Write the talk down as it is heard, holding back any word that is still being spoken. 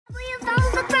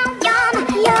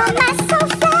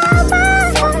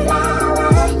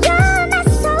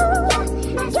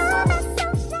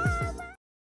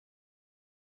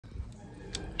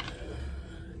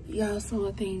So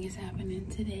a thing is happening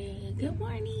today. Good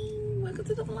morning. Welcome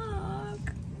to the vlog.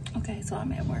 Okay, so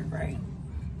I'm at work, right?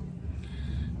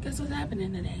 Guess what's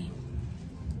happening today?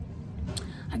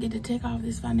 I get to take off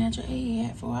this financial aid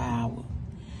hat for an hour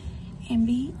and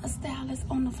be a stylist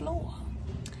on the floor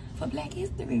for Black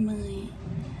History Month.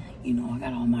 You know, I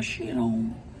got all my shit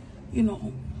on. You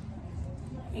know,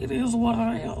 it is what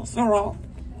it is. So,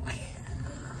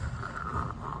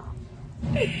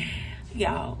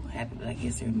 y'all, happy Black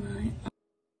History Month.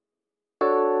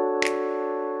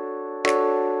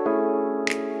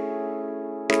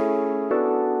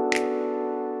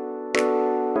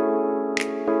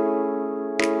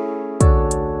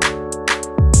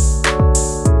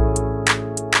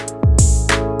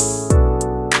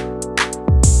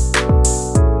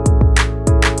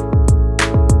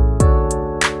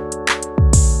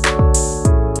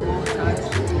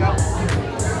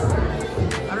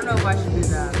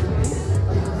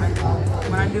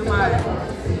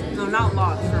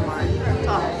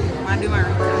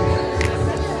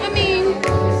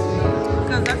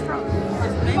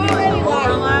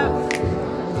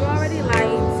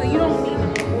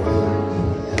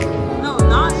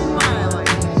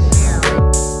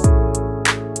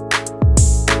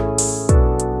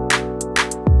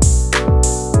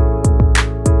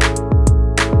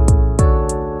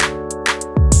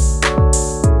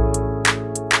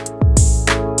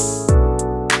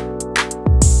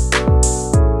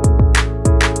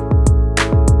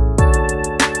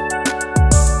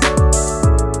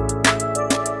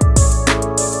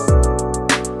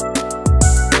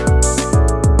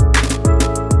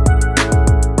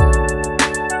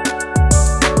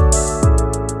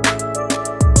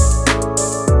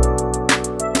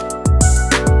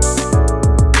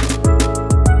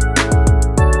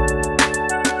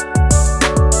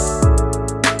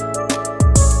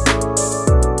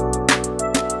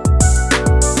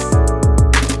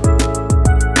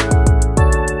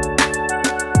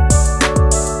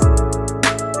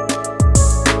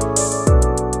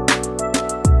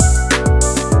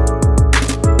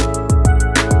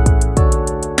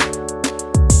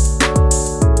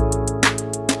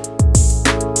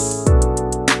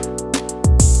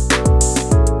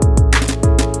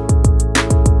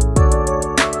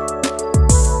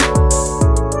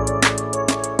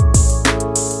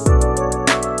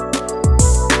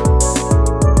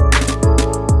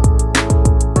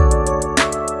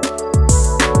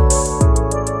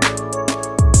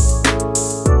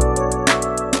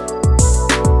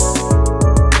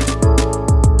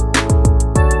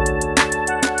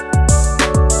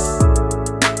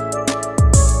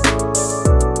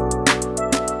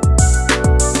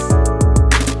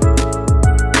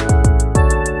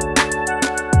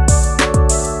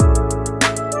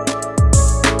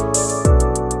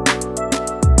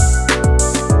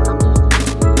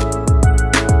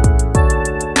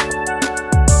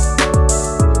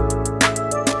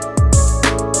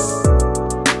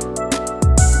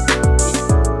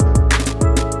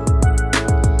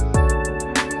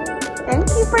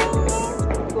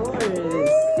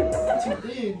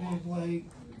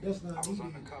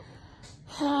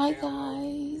 Hi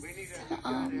guys,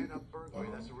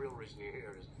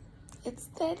 it's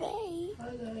today.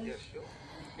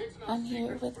 I'm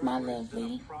here with my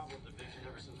lovely,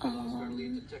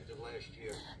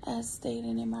 as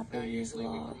stated in my previous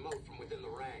vlog,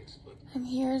 I'm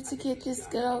here to get this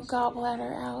good old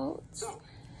gallbladder out.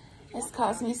 It's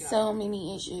caused me so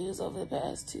many issues over the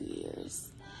past 2 years,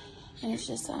 and it's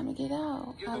just time to get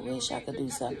out. I wish I could do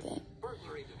something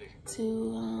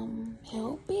to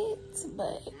help it,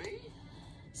 but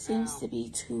seems to be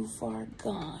too far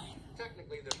gone.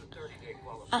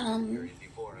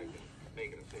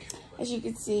 As you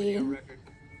can see,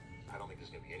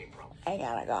 I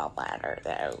got a gallbladder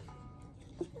though.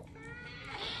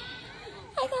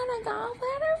 I got a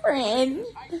gallbladder friend,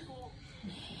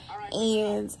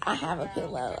 and I have a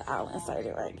pillow. I'll insert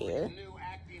it right here.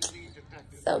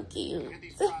 So cute.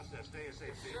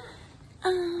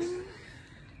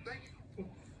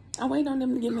 I'm waiting on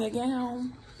them to give me a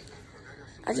gown.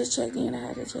 I just checked in. I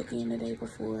had to check in the day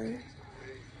before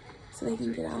so they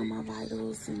can get all my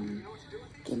vitals and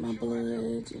get my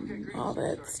blood and all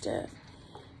that stuff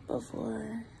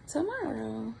before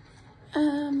tomorrow.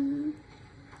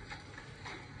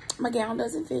 My gown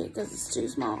doesn't fit because it's too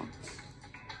small.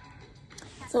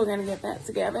 So we're gonna get that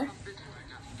together.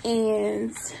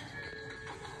 And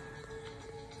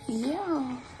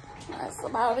yeah, that's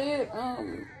about it.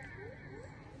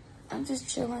 I'm just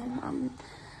chilling.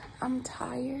 I'm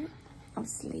tired. I'm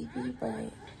sleepy,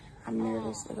 but I'm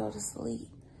nervous to go to sleep.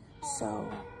 So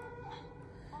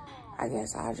I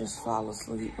guess I'll just fall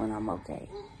asleep when I'm okay.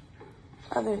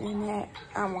 Other than that,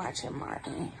 I'm watching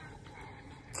Martin.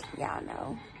 Y'all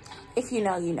know. If you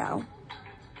know, you know.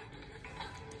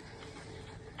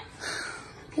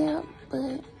 Yep,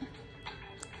 but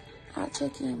I'll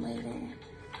check in later.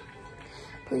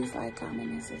 Please like, comment,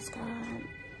 and subscribe.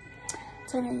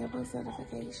 Turn on your post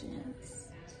notifications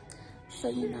so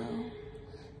you know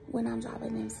when I'm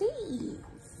dropping them seeds,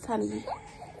 honey.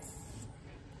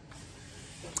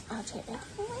 I'll check back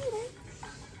in later.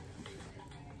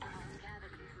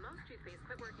 Most toothpaste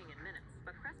quit working in minutes,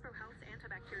 but Crespro Health's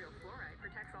antibacterial fluoride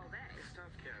protects all day. It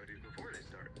stops cavities before they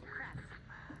start. Crest.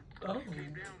 Oh.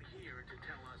 Came down here to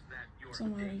tell us that your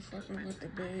Somebody fucking with the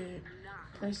bed,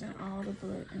 pressing all the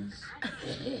buttons.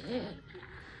 you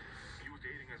was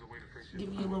dating as a way to fix your Give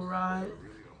me a little ride.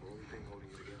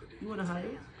 You want to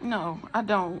higher? No, I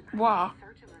don't. Why?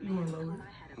 You want lower?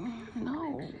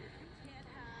 No.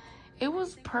 It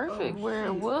was perfect where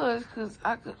it was, because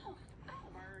I could...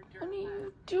 What are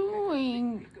you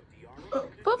doing?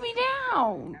 Put me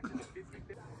down.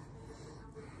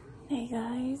 Hey,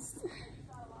 guys.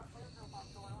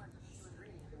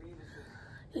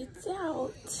 It's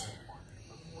out.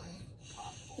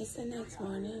 It's the next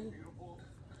morning.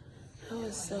 I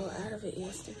was so out of it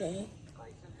yesterday.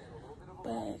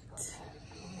 But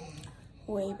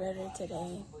way better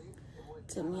today.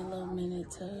 Took me a little minute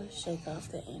to shake off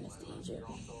the anesthesia.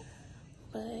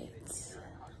 But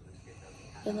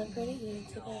feeling pretty good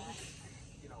today.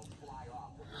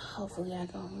 Hopefully I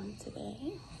go home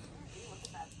today.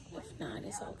 If not,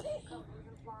 it's okay.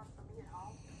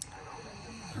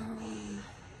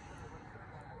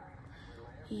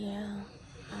 Yeah,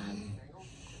 I'm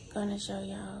gonna show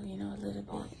y'all, you know, a little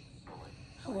bit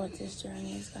of what this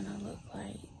journey is gonna look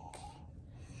like.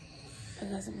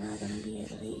 Because I'm not gonna be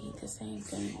able to eat the same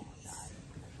things.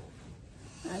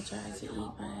 I tried to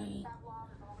eat my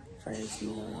first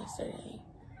meal yesterday.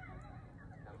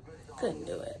 Couldn't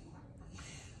do it.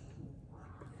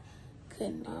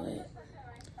 Couldn't do it.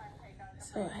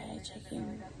 So I had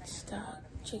chicken stock,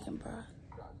 chicken broth.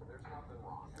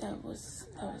 That was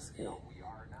good.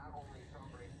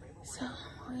 So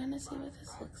we're gonna see what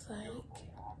this looks like.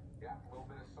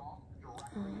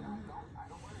 I'm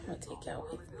gonna take y'all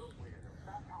with me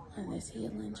on this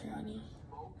healing journey.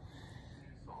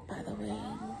 By the way,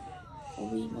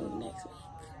 we move next week.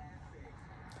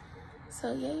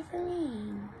 So yay for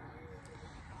me.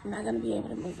 I'm not gonna be able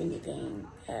to move anything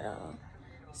at all.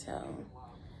 So,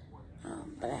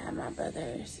 but I have my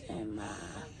brothers and my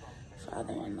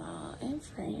father-in-law and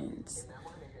friends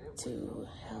to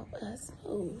help us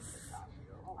move.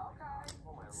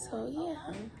 So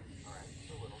yeah,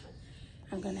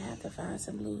 I'm gonna have to find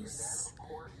some loose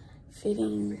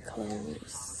fitting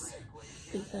clothes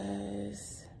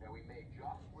because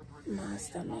my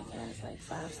stomach has like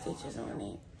 5 stitches on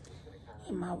it.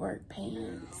 And my work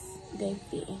pants, they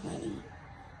fit, honey.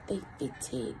 They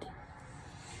fitted.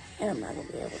 And I'm not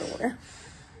gonna be able to wear.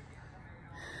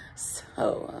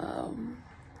 So,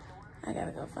 I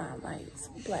gotta go find like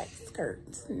some black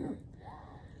skirts and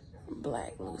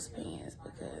black loose pants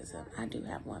because I do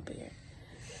have one pair.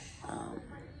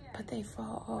 But they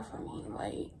fall off of me,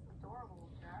 like,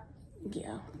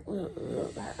 yeah,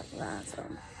 we'll have to find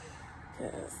some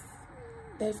because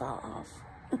they fall off.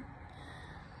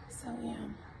 So yeah,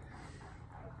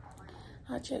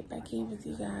 I'll check back in with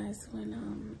you guys when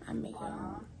I make it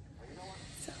home.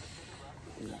 So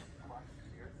yeah.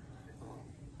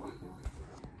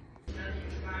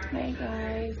 Hey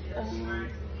guys,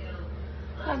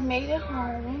 I've made it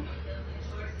home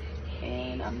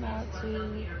and I'm about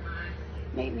to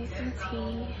make me some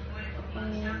tea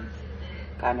and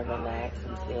kind of relax.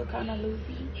 I'm still kind of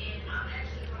loopy.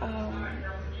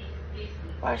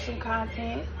 Watch some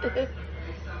content.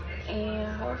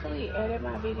 And hopefully edit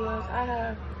my videos. I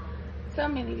have so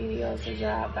many videos to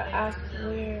drop, but I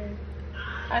swear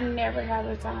I never have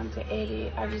the time to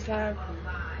edit. I just have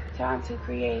time to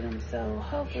create them. So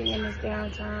hopefully in this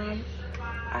downtime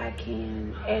I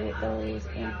can edit those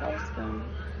and post them.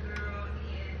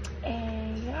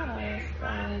 And yeah, like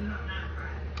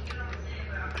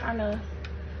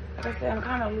I said, I'm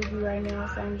kind of loopy right now,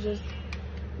 so I'm just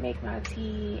make my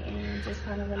tea and just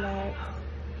kind of relax.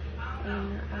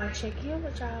 And I'll check in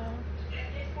with y'all.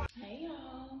 Hey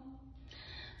y'all.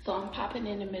 So I'm popping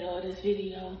in the middle of this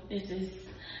video. This is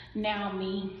now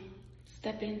me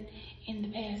stepping in the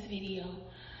past video.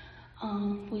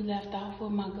 We left off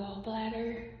with my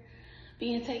gallbladder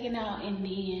being taken out and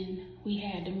then we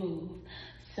had to move.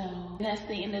 So that's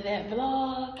the end of that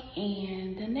vlog,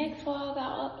 and the next vlog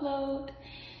I'll upload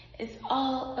is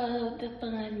all of the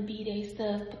fun B-Day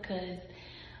stuff because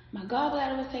my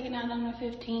gallbladder was taken out on the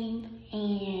 15th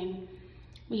and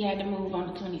we had to move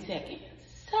on the 22nd.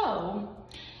 So,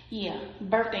 yeah,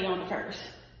 birthday on the 1st.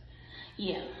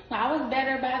 Yeah, I was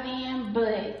better by then,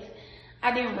 but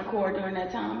I didn't record during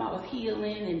that time. I was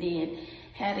healing and then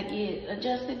had to get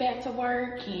adjusted back to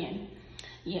work, and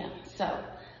yeah, so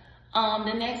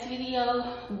the next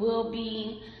video will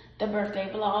be the birthday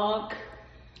vlog.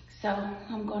 So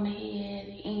I'm going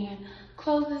ahead and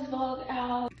close this vlog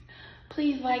out.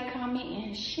 Please like, comment,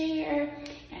 and share,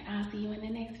 and I'll see you in the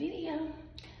next video.